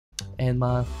and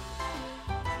my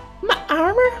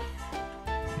armor.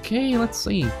 Okay, let's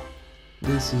see.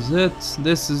 This is it.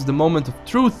 This is the moment of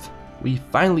truth. We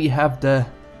finally have the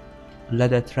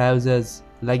leather trousers,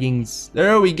 leggings.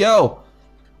 There we go.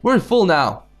 We're full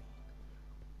now.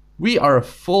 We are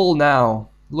full now.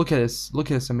 Look at this.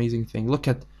 Look at this amazing thing. Look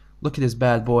at this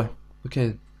bad boy. Look at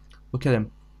it. Look at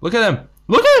him. Look at him.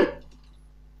 Look at him.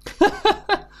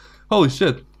 Holy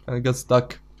shit. I got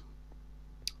stuck.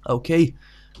 Okay.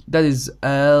 That's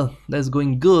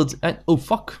going good. And oh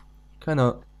fuck.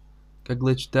 Kinda got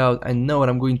glitched out. I know what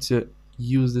I'm going to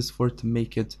use this for to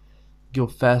make it go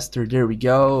faster. There we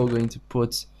go. Going to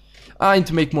put I need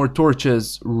to make more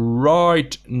torches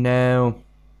right now.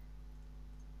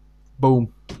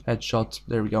 Boom. Headshot.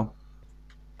 There we go.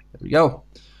 There we go.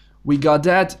 We got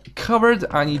that covered.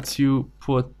 I need to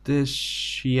put this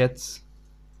shit.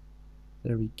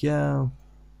 There we go.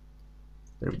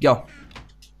 There we go.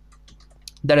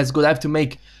 That is good. I have to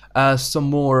make some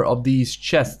more of these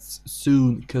chests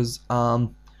soon because I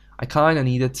kind of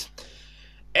need it.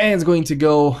 And it's going to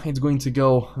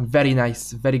go very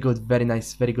nice, very good, very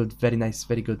nice, very good, very nice,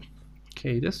 very good.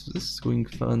 Okay, this is going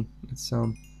fun. It's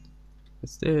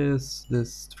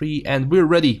this 3, and we're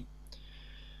ready.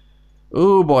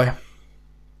 Oh boy.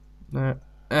 There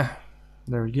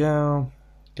we go.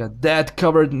 Got that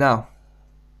covered now.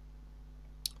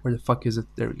 Where the fuck is it?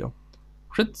 There we go.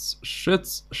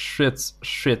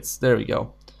 Shits. There we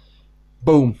go.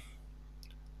 Boom.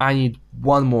 I need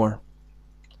one more.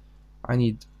 I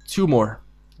need 2 more.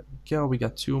 There we go. We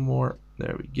got 2 more.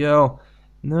 There we go.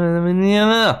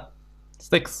 No.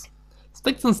 Sticks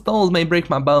and stones may break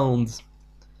my bones,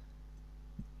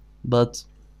 but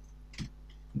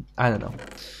I don't know.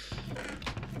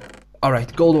 All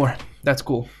right, gold ore. That's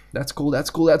cool. That's cool.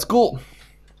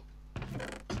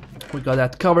 We got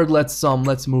that covered. Let's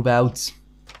move out.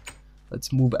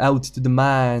 Let's move out to the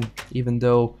mine, even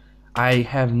though I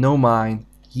have no mine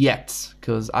yet,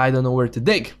 because I don't know where to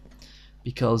dig.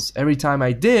 Because every time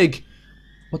I dig,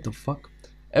 what the fuck?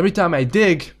 Every time I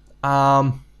dig,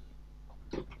 I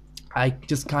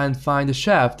just can't find the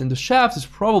shaft, and the shaft is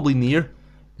probably near.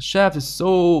 The shaft is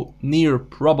so near,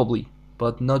 probably,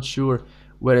 but not sure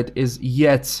where it is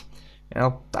yet.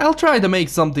 And I'll try to make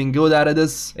something good out of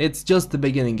this. It's just the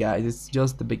beginning, guys. It's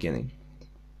just the beginning.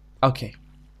 Okay.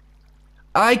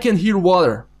 I can hear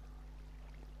water.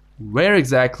 Where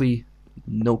exactly?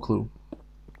 No clue.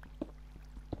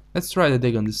 Let's try to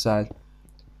dig on this side.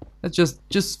 That's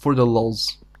just for the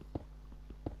lulz.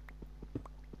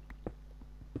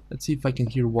 Let's see if I can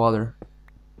hear water.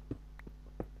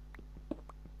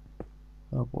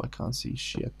 Oh boy, I can't see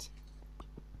shit.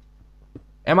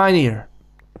 Am I near?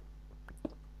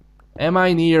 Am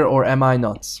I near or am I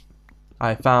not?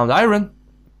 I found iron.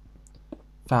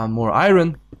 Found more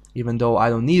iron, even though I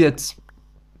don't need it.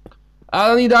 I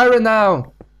don't need iron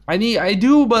now. I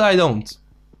do, but I don't.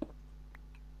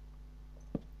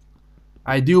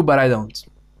 I do, but I don't.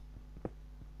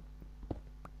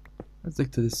 Let's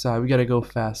look to this side. We gotta go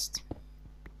fast.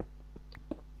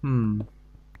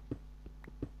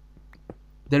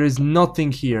 There is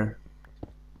nothing here.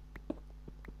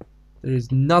 There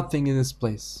is nothing in this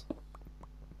place.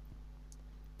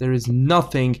 There is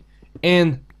nothing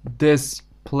in this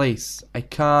place. I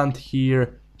can't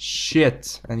hear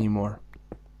shit anymore.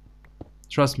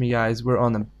 Trust me, guys, we're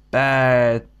on a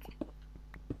bad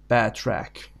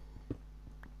track.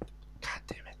 God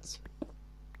damn it.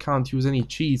 Can't use any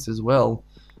cheats as well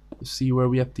to see where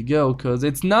we have to go, because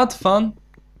it's not fun.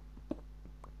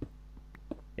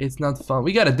 It's not fun.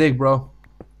 We gotta dig, bro.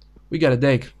 We gotta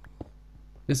dig.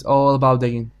 It's all about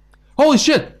digging. Holy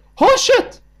shit! Holy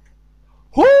shit!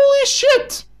 Holy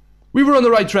shit! We were on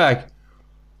the right track.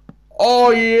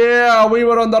 Oh yeah, we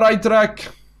were on the right track.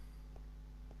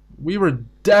 We were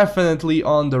definitely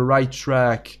on the right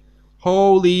track.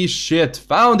 Holy shit.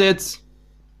 Found it.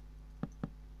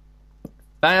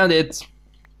 Found it.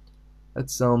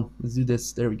 Let's do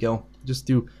this. There we go. Just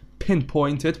to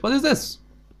pinpoint it. What is this?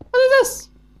 What is this?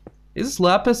 Is this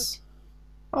lapis?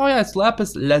 Oh yeah, it's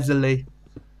lapis lazuli.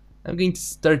 I'm going to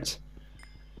start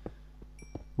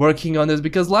working on this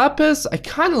because lapis, I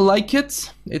kind of like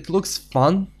it. It looks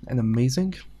fun and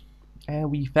amazing.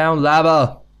 And we found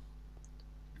lava.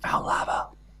 Found lava.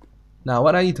 Now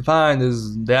what I need to find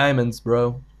is diamonds,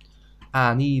 bro.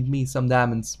 I need me some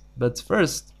diamonds. But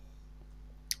first,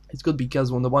 it's good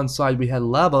because on the one side we had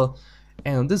lava,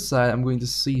 and on this side I'm going to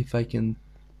see if I can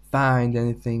find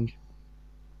anything.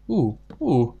 Ooh,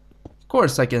 of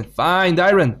course I can find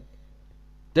iron.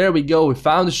 There we go, we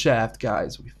found a shaft,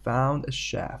 guys. We found a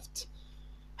shaft.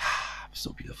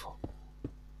 So beautiful.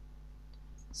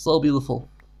 So beautiful.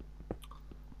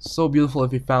 So beautiful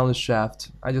if we found the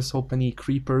shaft. I just hope any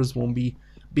creepers won't be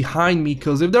behind me,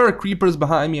 because if there are creepers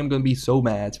behind me, I'm gonna be so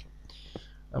mad.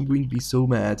 I'm going to be so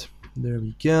mad. There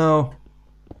we go.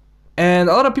 And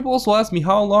a lot of people also ask me,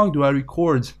 how long do I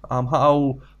record?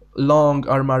 How long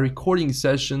are my recording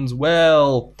sessions?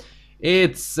 Well,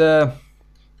 it's let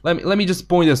me just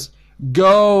point this.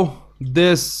 Go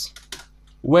this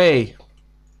way.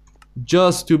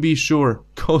 Just to be sure.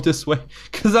 Go this way.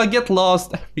 Because I get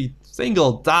lost every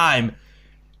single time.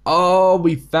 Oh,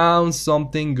 we found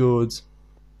something good.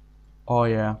 Oh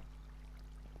yeah.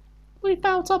 We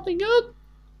found something good.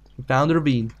 We found a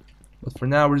ravine. But for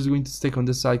now we're just going to stick on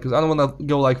this side because I don't want to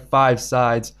go like 5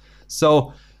 sides.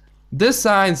 So this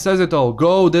sign says it all.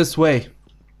 Go this way.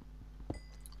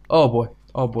 Oh boy.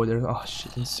 Oh boy. There's, oh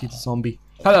shit. I didn't see the zombie.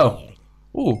 Hello.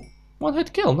 Ooh.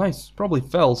 1-hit kill. Nice. Probably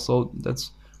fell. So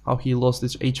that's how he lost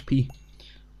his HP.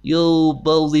 You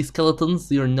bowly skeletons.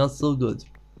 You're not so good.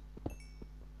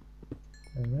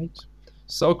 Alright.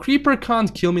 So creeper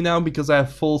can't kill me now because I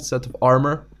have full set of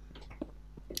armor.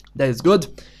 That is good.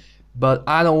 But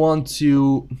I don't want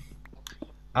to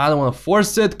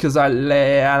force it because I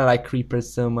like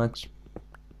creepers so much.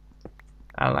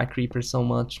 I like creepers so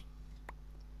much.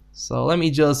 So let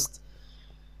me just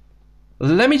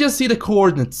see the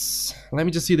coordinates. Let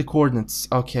me just see the coordinates.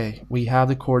 Okay, we have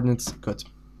the coordinates. Good.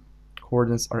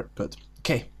 Coordinates are good.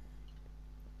 Okay.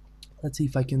 Let's see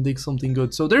if I can dig something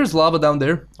good. So there's lava down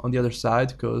there on the other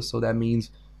side, so that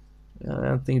means I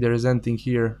don't think there is anything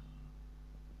here.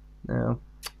 No.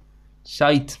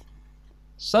 Shite.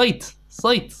 Let's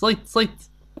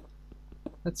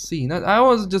see.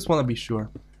 I just want to be sure.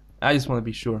 I just want to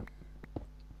be sure.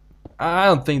 I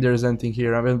don't think there's anything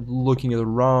here. I've been looking at the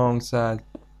wrong side.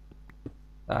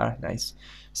 Alright, nice.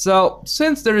 So,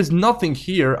 since there is nothing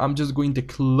here, I'm just going to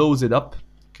close it up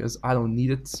because I don't need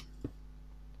it.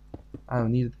 I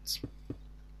don't need it.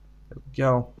 There we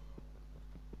go.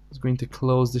 Just going to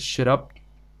close this shit up.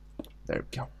 There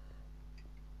we go.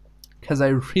 Because I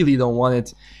really don't want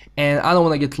it, and I don't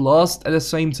want to get lost at the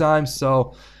same time.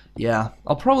 So yeah,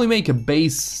 I'll probably make a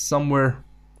base somewhere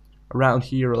around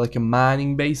here, like a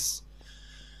mining base.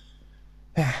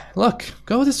 Look,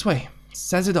 go this way. It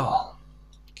says it all.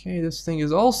 Okay, this thing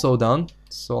is also done,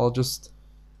 so I'll just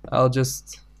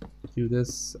do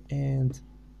this, and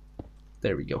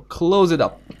there we go. Close it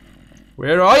up.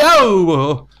 Where are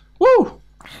you? Woo!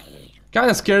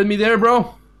 Kinda scared me there,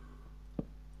 bro.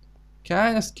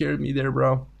 Kinda scared me there,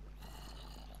 bro.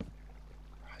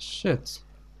 Shit.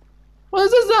 What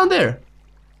is this down there?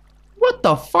 What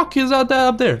the fuck is that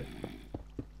up there?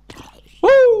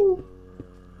 Woo!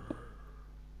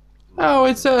 Oh,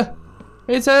 it's a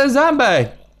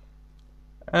zombie.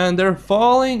 And they're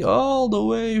falling all the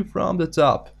way from the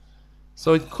top.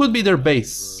 So it could be their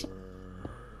base.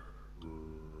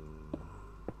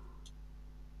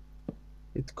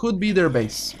 It could be their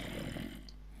base.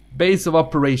 Base of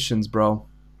operations, bro.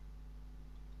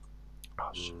 Oh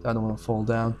shit, I don't want to fall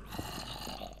down.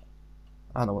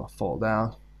 I don't want to fall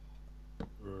down.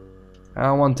 I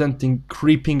don't want anything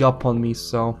creeping up on me,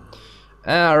 so...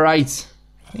 Alright.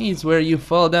 It's where you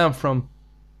fall down from.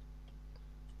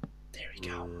 There we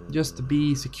go. Just to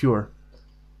be secure.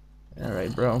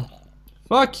 Alright, bro.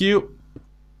 Fuck you.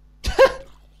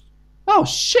 Oh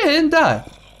shit, I didn't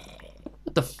die.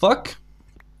 What the fuck?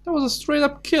 That was a straight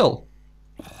up kill.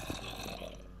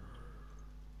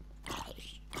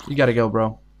 You gotta go,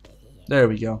 bro. There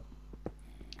we go.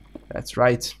 That's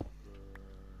right.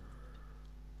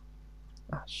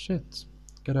 Ah, shit.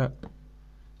 Gotta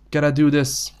do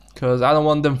this, cause I don't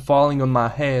want them falling on my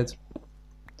head.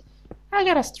 I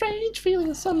got a strange feeling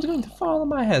that something's going to fall on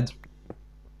my head.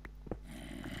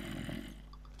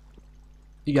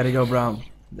 You gotta go, bro.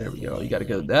 There we go. You gotta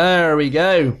go. There we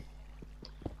go.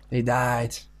 They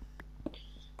died.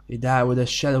 They died with a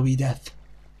shadowy death.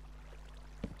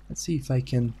 Let's see if I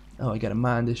can... Oh, I gotta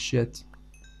mine this shit.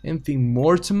 Anything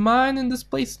more to mine in this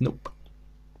place? Nope.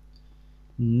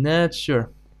 Not sure.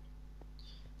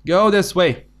 Go this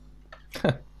way.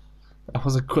 That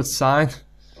was a good sign.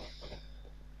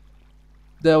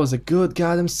 That was a good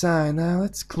goddamn sign. Now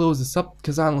let's close this up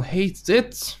because I don't hate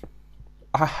it.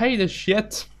 I hate this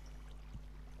shit.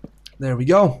 There we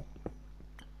go.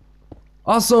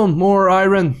 Awesome. More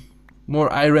iron.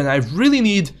 More iron. I really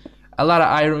need a lot of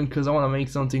iron because I want to make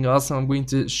something awesome. I'm going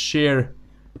to share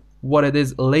what it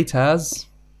is later.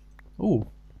 Ooh,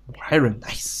 more iron.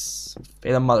 Nice.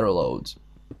 Fade a mother load.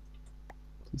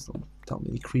 Please don't tell me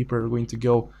the creeper are going to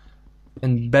go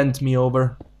and bend me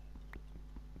over.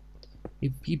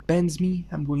 If he bends me,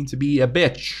 I'm going to be a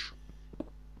bitch.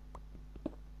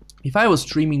 If I was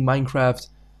streaming Minecraft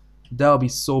That'll be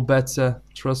so better,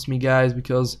 trust me guys,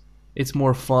 because it's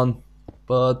more fun.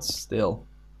 But still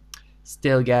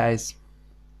guys,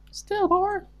 still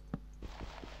more.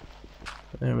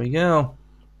 There we go.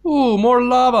 Ooh, more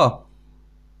lava.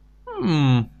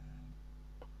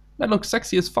 That looks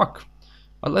sexy as fuck.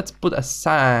 But let's put a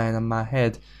sign on my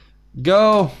head.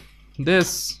 Go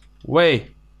this way.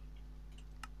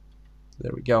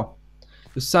 There we go.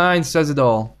 The sign says it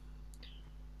all.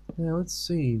 Yeah, let's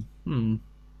see.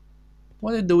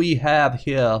 What do we have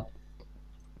here?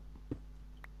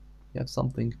 We have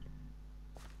something.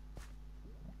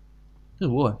 Ooh,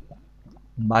 what?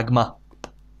 Magma.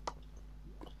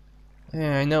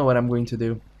 Yeah, I know what I'm going to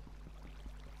do.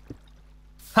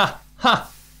 Ha!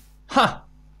 Ha! Ha!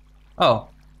 Oh.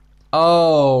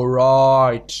 Oh,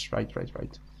 right.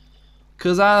 Right.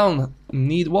 Because I don't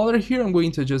need water here, I'm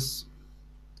going to just...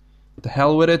 the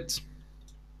hell with it.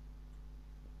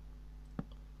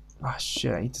 Ah,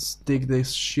 shit, I need to dig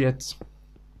this shit.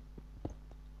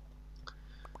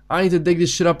 I need to dig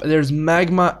this shit up. There's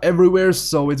magma everywhere,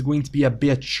 so it's going to be a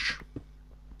bitch.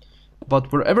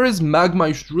 But wherever is magma,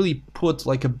 you should really put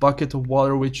like a bucket of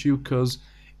water with you, because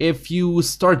if you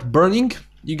start burning,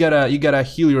 you gotta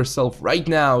heal yourself right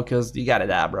now, because you gotta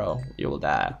die, bro. You will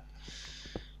die.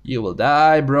 You will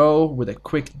die, bro, with a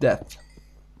quick death.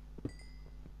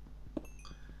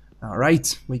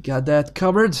 Alright, we got that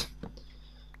covered.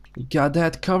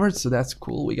 So that's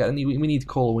cool. We need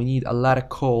coal. We need a lot of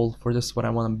coal for this what I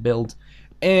want to build.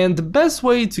 And the best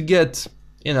way to get,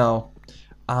 you know,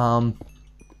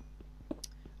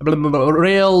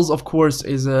 rails, of course,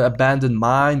 is an abandoned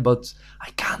mine, but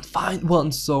I can't find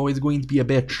one, so it's going to be a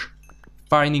bitch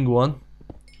finding one.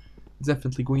 It's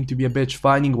definitely going to be a bitch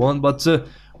finding one, but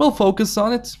we'll focus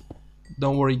on it.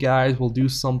 Don't worry, guys. We'll do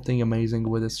something amazing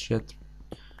with this shit.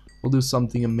 We'll do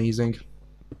something amazing.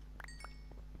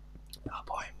 Oh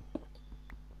boy.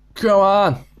 Come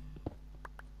on.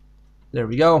 There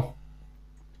we go.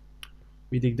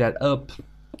 We dig that up.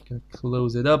 Gonna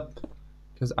close it up,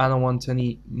 because I don't want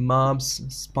any mobs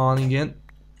spawning in.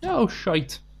 Oh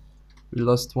shite. We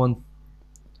lost one.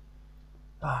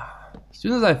 As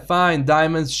soon as I find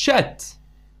diamonds, shit!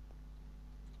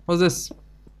 What's this?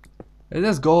 Is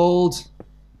this gold?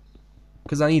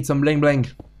 Because I need some bling bling.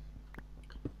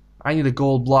 I need a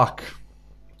gold block.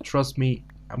 Trust me,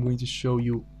 I'm going to show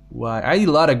you why. I need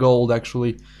a lot of gold,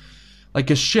 actually. Like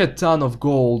a shit ton of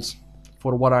gold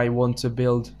for what I want to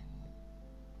build.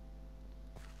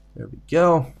 There we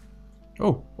go.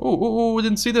 Oh,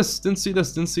 didn't see this. Didn't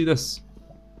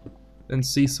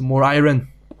see some more iron.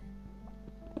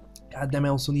 God damn, I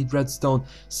also need redstone.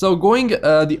 So going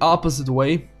the opposite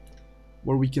way,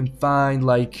 where we can find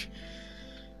like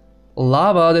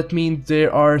lava, that means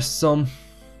there are some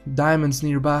diamonds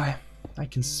nearby. I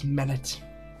can smell it.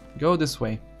 Go this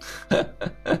way.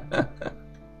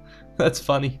 That's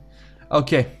funny.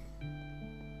 Okay.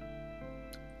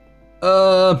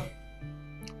 Of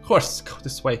course, go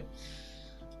this way.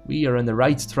 We are on the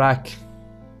right track.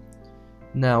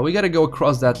 Now we gotta go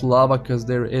across that lava, because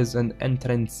there is an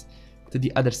entrance to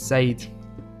the other side.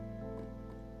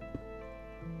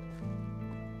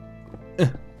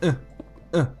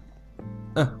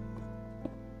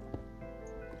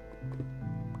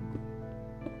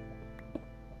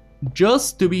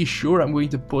 Just to be sure, I'm going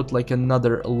to put like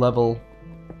another level.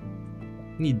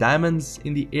 Any diamonds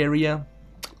in the area?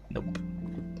 Nope.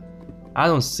 I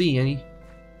don't see any.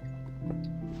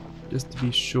 Just to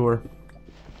be sure.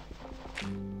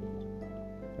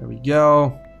 There we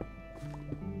go.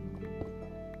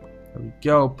 There we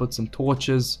go. Put some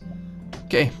torches.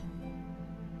 Okay.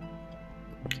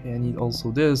 Okay, I need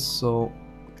also this, so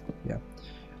yeah.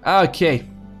 Okay.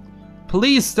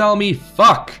 Please tell me,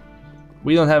 fuck!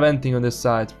 We don't have anything on this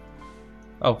side.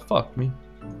 Oh, fuck me.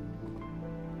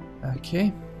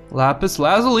 Okay. Lapis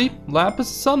lazuli. Lapis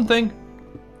something.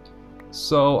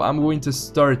 So I'm going to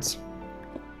start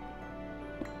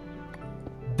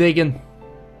digging.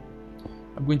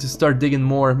 I'm going to start digging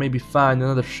more. Maybe find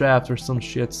another shaft or some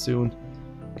shit soon,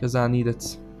 because I need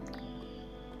it.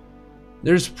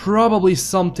 There's probably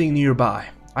something nearby.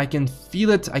 I can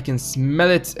feel it. I can smell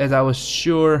it, as I was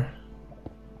sure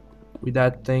with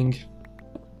that thing.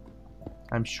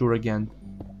 I'm sure again.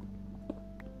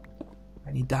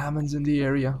 I need diamonds in the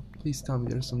area. Please tell me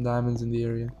there's some diamonds in the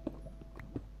area.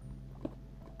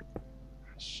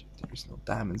 Shit, there's no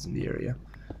diamonds in the area.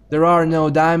 There are no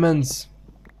diamonds.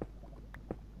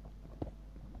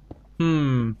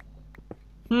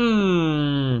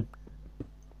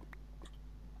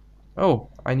 Oh,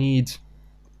 I need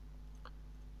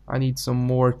some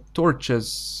more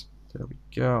torches. There we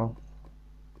go.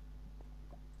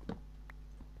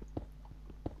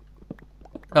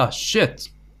 Oh shit!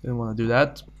 Didn't want to do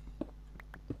that.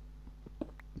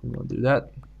 Didn't want to do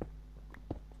that.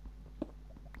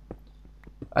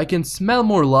 I can smell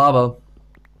more lava.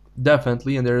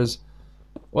 Definitely, and there's...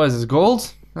 What is this,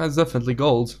 gold? That's definitely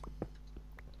gold.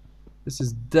 This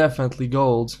is definitely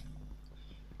gold.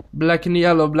 Black and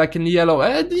yellow, black and yellow.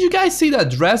 Did you guys see that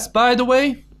dress, by the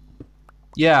way?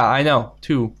 Yeah, I know,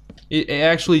 too. It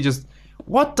actually just...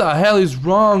 What the hell is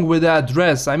wrong with that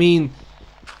dress? I mean...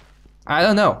 I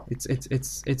don't know.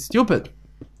 It's stupid.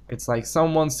 It's like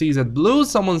someone sees it blue,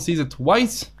 someone sees it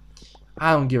white.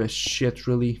 I don't give a shit,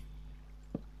 really.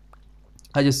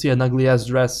 I just see an ugly ass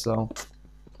dress, so...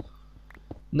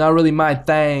 Not really my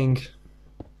thing.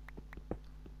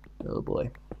 Oh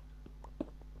boy.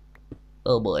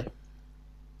 Oh boy.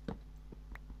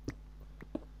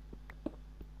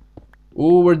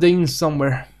 Ooh, we're digging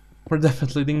somewhere. We're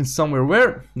definitely digging somewhere.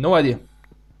 Where? No idea.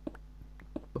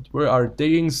 But we are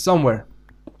digging somewhere.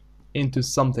 Into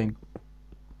something.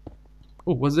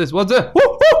 Oh, what's this? What's this? Woo,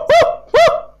 woo, woo,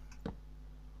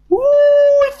 woo!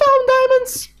 Ooh, we found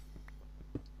diamonds!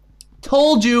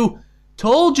 Told you!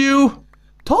 Told you!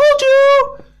 Told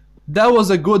you! That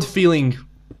was a good feeling.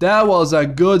 That was a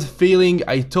good feeling.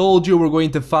 I told you we're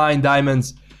going to find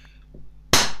diamonds.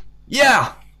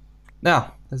 Yeah!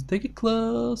 Now, let's take it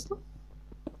close.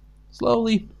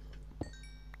 Slowly.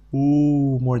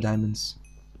 Ooh, more diamonds.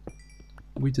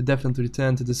 We need to definitely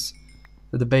return to this,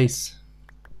 to the base.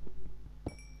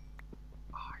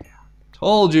 Oh yeah.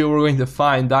 Told you we're going to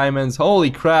find diamonds.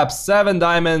 Holy crap, 7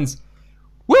 diamonds.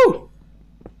 Woo!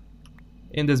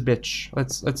 In this bitch.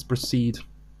 Let's proceed.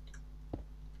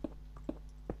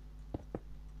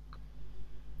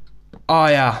 Oh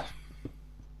yeah.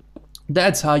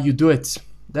 That's how you do it.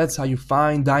 That's how you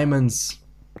find diamonds.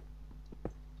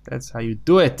 That's how you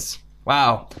do it.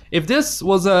 Wow. If this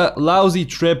was a lousy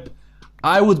trip,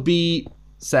 I would be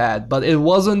sad, but it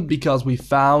wasn't because we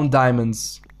found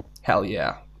diamonds. Hell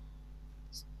yeah.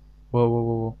 Whoa, whoa,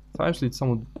 whoa, whoa. Actually,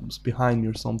 someone was behind me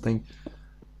or something.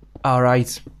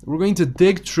 Alright. We're going to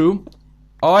dig through.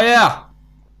 Oh yeah!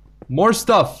 More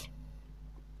stuff.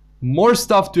 More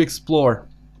stuff to explore.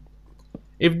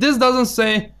 If this doesn't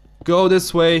say, go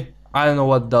this way, I don't know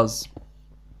what does.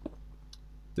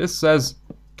 This says,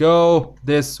 go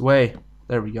this way.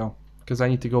 There we go. Because I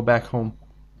need to go back home.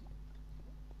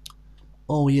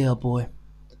 Oh yeah, boy.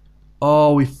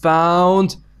 Oh, we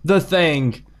found the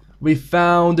thing. We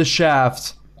found the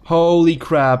shaft. Holy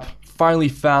crap. Finally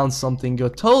found something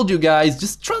good. Told you guys,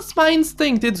 just trust my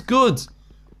instinct. It's good.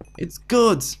 It's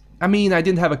good. I mean, I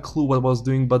didn't have a clue what I was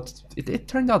doing, but it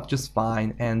turned out just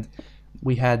fine. And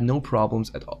we had no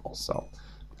problems at all. So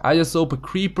I just hope a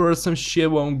creeper or some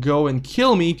shit won't go and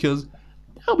kill me, because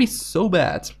that would be so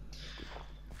bad.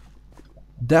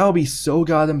 That would be so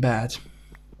goddamn bad.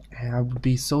 And I would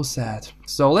be so sad.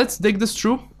 So let's dig this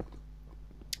through.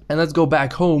 And let's go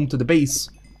back home to the base.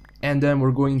 And then we're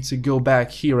going to go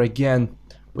back here again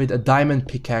with a diamond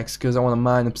pickaxe, because I want to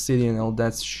mine obsidian and all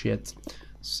that shit.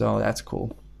 So that's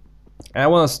cool. And I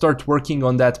want to start working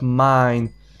on that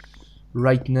mine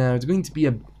right now. It's going to be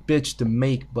a bitch to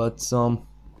make, but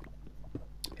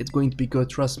it's going to be good,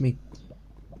 trust me.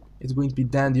 It's going to be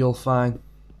dandy all fine.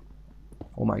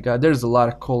 Oh my god, there's a lot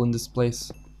of coal in this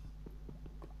place.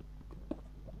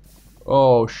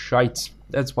 Oh shite.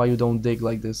 That's why you don't dig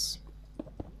like this.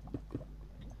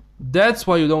 That's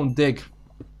why you don't dig.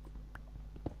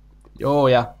 Oh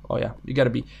yeah, oh yeah. You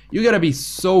gotta be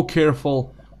so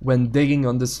careful when digging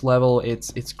on this level.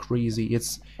 It's crazy.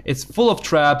 It's full of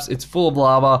traps, it's full of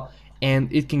lava,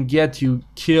 and it can get you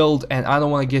killed, and I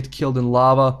don't wanna get killed in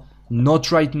lava.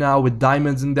 Not right now with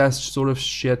diamonds and that sort of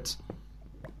shit.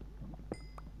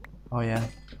 Oh yeah.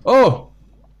 Oh!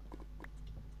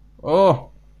 Oh!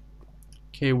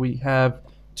 Okay, we have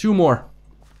 2 more.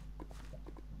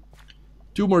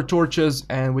 2 more torches,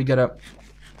 and we gotta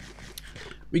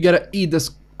eat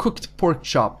this cooked pork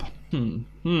chop.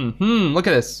 Look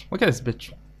at this. Look at this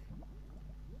bitch.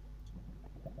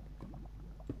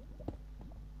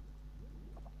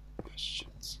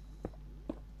 Shit.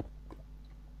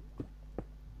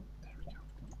 There we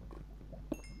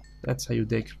go. That's how you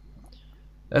dig.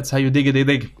 That's how you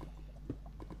dig.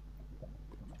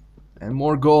 And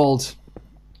more gold.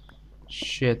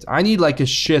 Shit. I need like a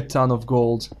shit ton of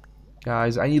gold.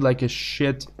 Guys, I need like a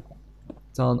shit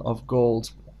ton of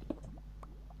gold.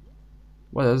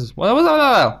 What is this? What was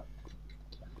that?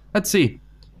 Let's see.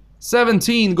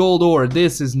 17 gold ore.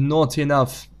 This is not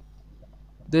enough.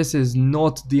 This is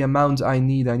not the amount I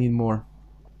need. I need more.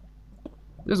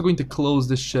 I'm just going to close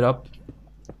this shit up.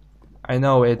 I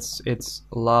know it's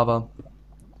lava.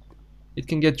 It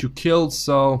can get you killed,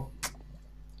 so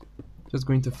Just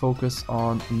going to focus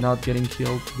on not getting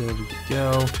killed. There we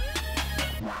go.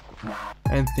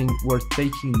 Anything worth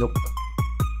taking? Nope.